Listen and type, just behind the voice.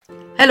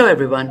Hello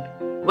everyone.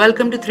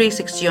 Welcome to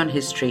 360 on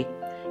History,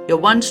 your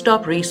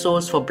one-stop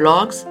resource for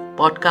blogs,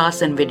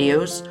 podcasts and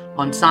videos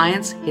on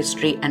science,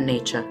 history and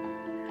nature.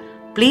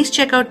 Please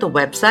check out the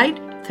website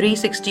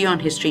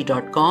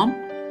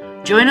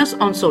 360onhistory.com, join us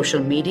on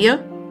social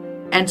media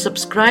and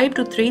subscribe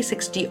to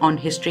 360 on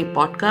History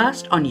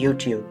podcast on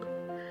YouTube.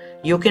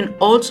 You can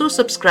also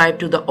subscribe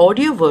to the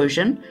audio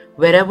version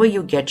wherever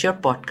you get your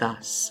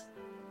podcasts.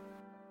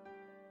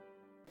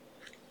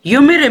 You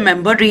may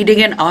remember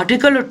reading an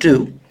article or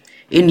two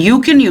in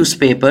UK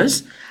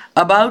newspapers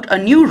about a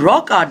new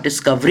rock art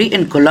discovery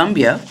in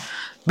Colombia,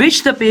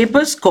 which the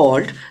papers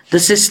called the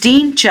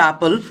Sistine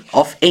Chapel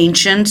of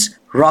Ancients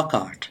Rock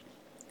Art.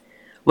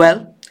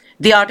 Well,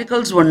 the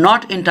articles were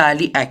not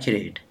entirely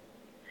accurate.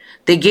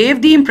 They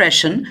gave the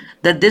impression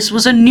that this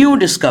was a new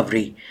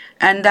discovery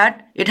and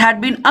that it had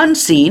been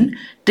unseen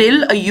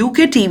till a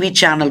UK TV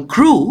channel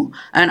crew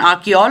and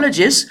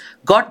archaeologists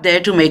got there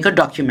to make a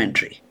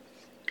documentary.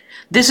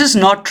 This is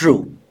not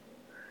true.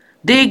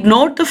 They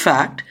ignored the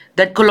fact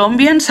that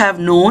Colombians have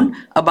known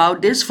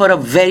about this for a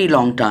very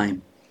long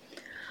time.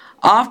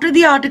 After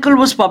the article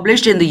was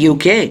published in the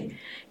UK,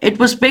 it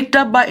was picked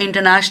up by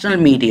international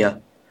media,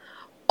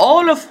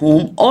 all of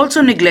whom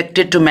also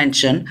neglected to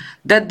mention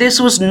that this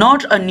was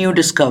not a new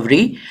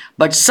discovery,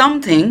 but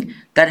something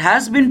that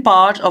has been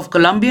part of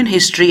Colombian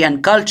history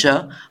and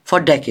culture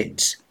for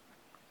decades.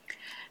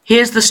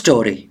 Here's the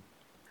story.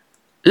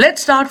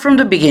 Let's start from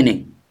the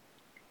beginning.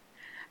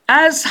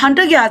 As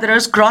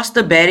hunter-gatherers crossed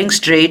the Bering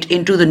Strait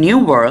into the New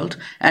World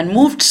and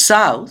moved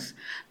south,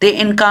 they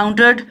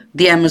encountered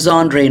the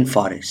Amazon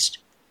rainforest.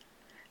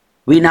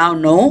 We now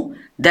know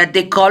that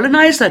they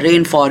colonized the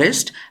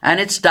rainforest and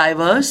its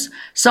diverse,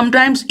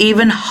 sometimes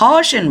even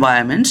harsh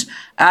environments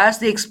as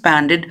they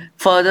expanded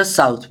further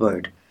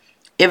southward,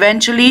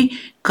 eventually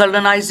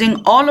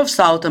colonizing all of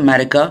South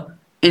America,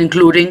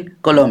 including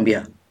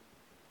Colombia.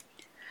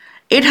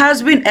 It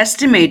has been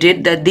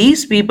estimated that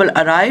these people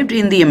arrived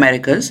in the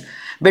Americas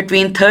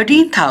between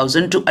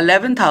 13,000 to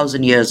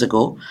 11,000 years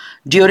ago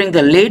during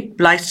the late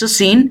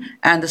Pleistocene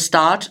and the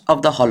start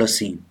of the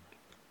Holocene.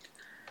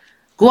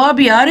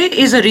 Guaviare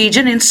is a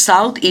region in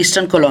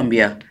southeastern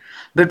Colombia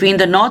between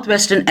the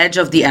northwestern edge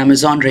of the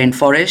Amazon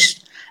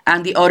rainforest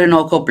and the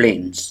Orinoco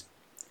Plains.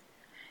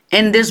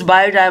 In this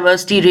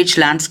biodiversity-rich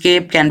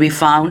landscape can be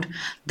found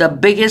the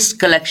biggest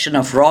collection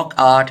of rock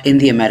art in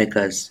the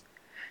Americas,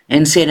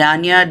 in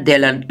Serrania de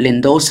la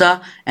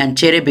Lindosa and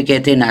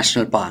Chiribiquete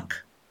National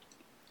Park.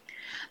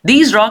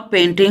 These rock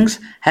paintings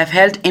have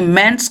held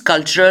immense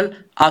cultural,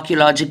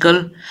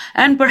 archaeological,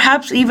 and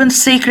perhaps even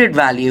sacred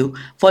value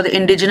for the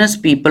indigenous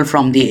people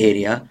from the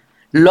area,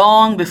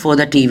 long before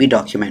the TV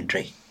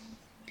documentary.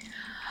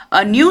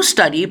 A new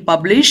study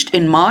published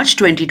in March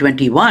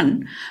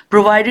 2021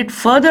 provided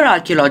further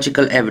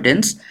archaeological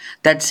evidence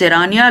that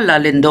Serrania la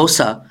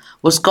Lindosa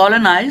was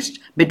colonized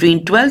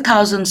between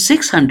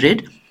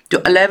 12,600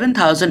 to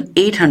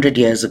 11,800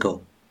 years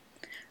ago.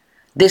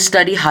 This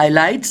study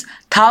highlights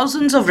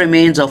thousands of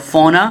remains of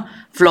fauna,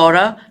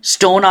 flora,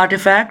 stone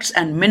artifacts,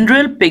 and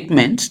mineral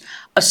pigments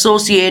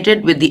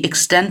associated with the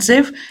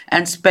extensive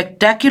and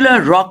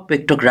spectacular rock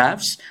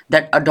pictographs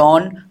that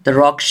adorn the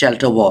rock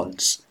shelter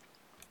walls.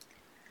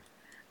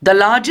 The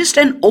largest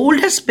and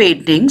oldest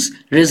paintings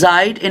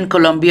reside in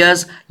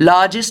Colombia's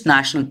largest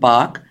national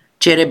park,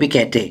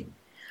 Chiribiquete,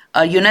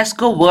 a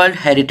UNESCO World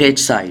Heritage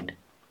Site.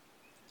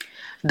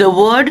 The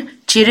word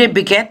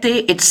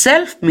Chiribiquete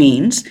itself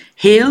means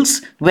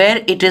hills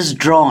where it is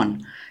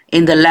drawn,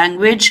 in the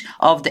language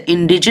of the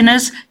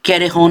indigenous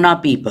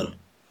Querejona people.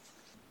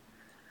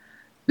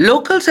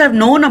 Locals have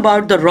known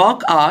about the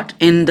rock art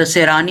in the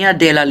Serrania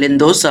de la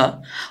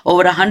Lindosa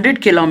over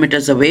 100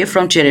 kilometers away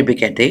from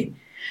Chiribiquete,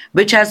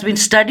 which has been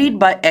studied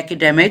by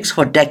academics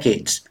for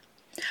decades,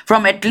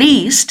 from at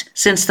least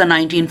since the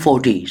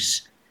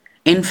 1940s.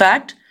 In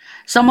fact,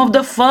 some of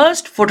the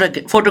first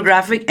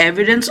photographic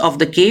evidence of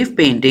the cave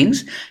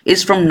paintings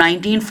is from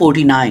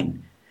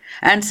 1949,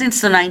 and since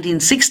the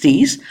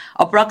 1960s,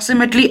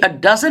 approximately a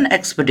dozen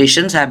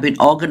expeditions have been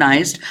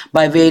organized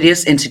by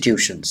various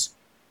institutions.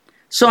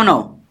 So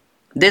no,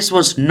 this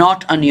was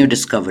not a new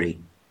discovery.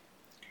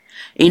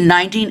 In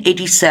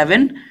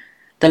 1987,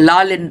 the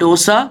La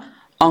Lindosa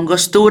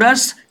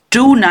Angosturas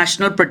II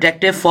National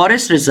Protective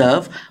Forest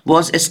Reserve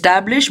was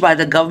established by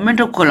the government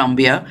of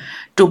Colombia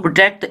to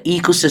protect the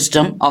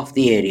ecosystem of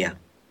the area.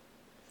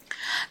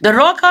 The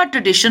rock art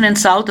tradition in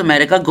South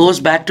America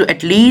goes back to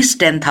at least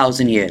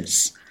 10,000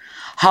 years.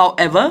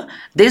 However,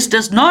 this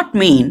does not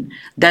mean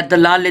that the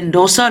La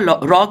Lindosa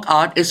rock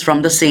art is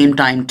from the same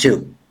time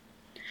too.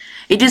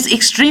 It is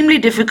extremely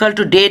difficult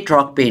to date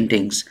rock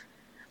paintings,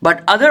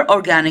 but other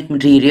organic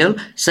material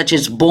such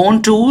as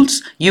bone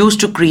tools used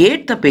to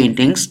create the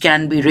paintings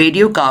can be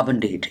radiocarbon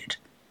dated.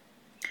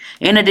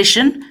 In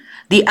addition,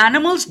 the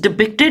animals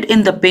depicted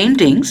in the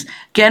paintings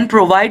can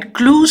provide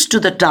clues to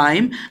the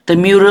time the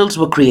murals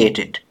were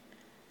created.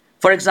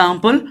 For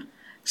example,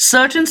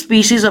 Certain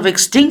species of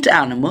extinct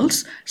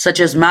animals, such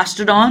as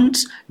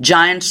mastodons,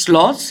 giant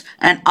sloths,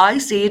 and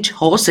Ice Age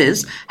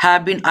horses,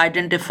 have been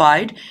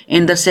identified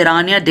in the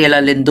Serrania de la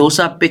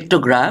Lindosa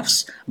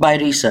pictographs by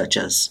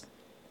researchers.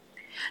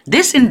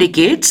 This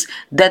indicates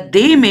that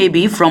they may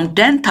be from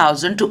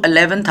 10,000 to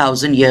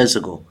 11,000 years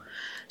ago.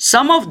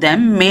 Some of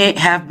them may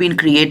have been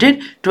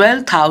created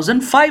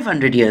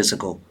 12,500 years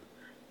ago.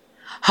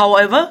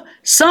 However,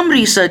 some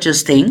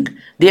researchers think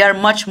they are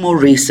much more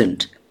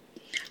recent,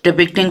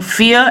 depicting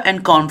fear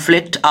and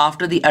conflict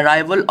after the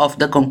arrival of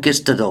the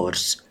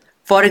conquistadors.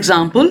 For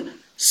example,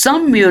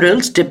 some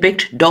murals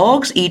depict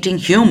dogs eating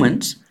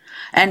humans,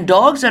 and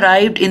dogs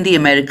arrived in the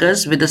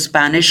Americas with the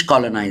Spanish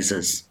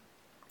colonizers.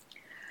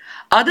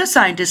 Other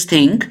scientists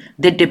think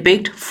they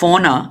depict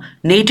fauna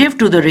native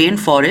to the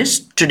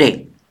rainforest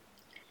today.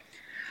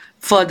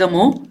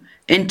 Furthermore,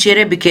 in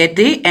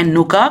Chiribikete and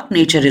Nukak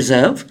Nature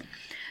Reserve,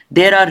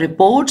 there are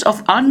reports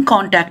of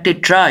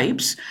uncontacted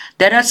tribes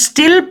that are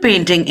still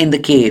painting in the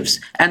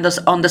caves and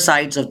on the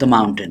sides of the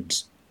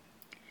mountains.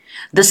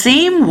 The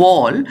same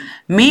wall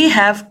may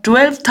have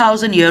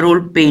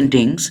 12,000-year-old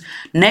paintings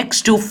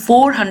next to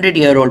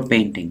 400-year-old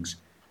paintings.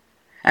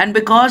 And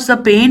because the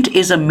paint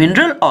is a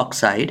mineral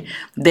oxide,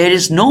 there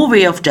is no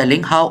way of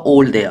telling how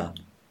old they are.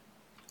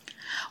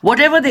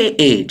 Whatever their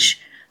age,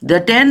 the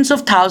tens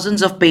of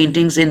thousands of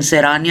paintings in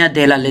Serrania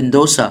de la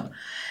Lindosa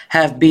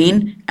have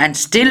been and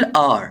still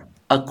are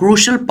a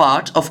crucial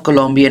part of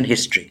Colombian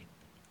history.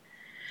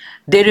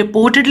 They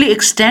reportedly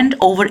extend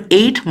over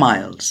 8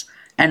 miles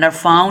and are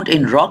found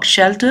in rock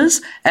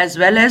shelters as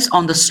well as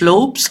on the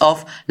slopes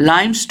of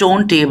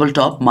limestone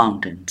tabletop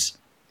mountains.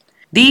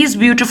 These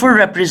beautiful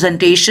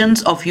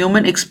representations of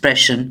human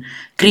expression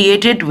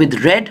created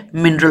with red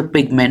mineral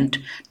pigment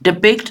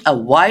depict a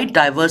wide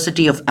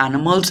diversity of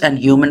animals and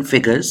human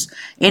figures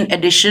in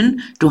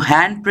addition to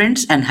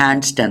handprints and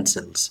hand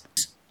stencils.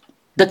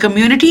 The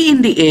community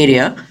in the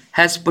area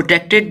has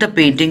protected the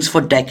paintings for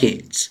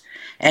decades,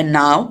 and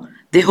now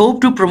they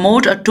hope to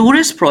promote a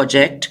tourist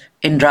project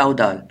in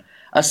Raudal,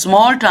 a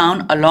small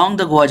town along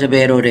the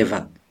Guajabero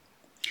River.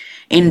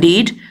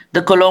 Indeed,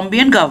 the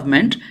Colombian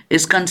government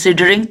is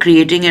considering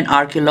creating an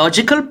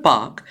archaeological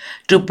park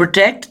to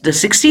protect the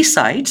 60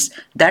 sites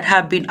that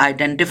have been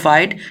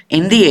identified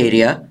in the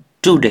area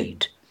to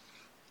date.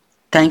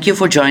 Thank you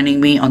for joining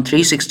me on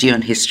 360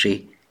 on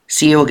History.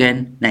 See you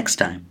again next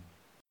time.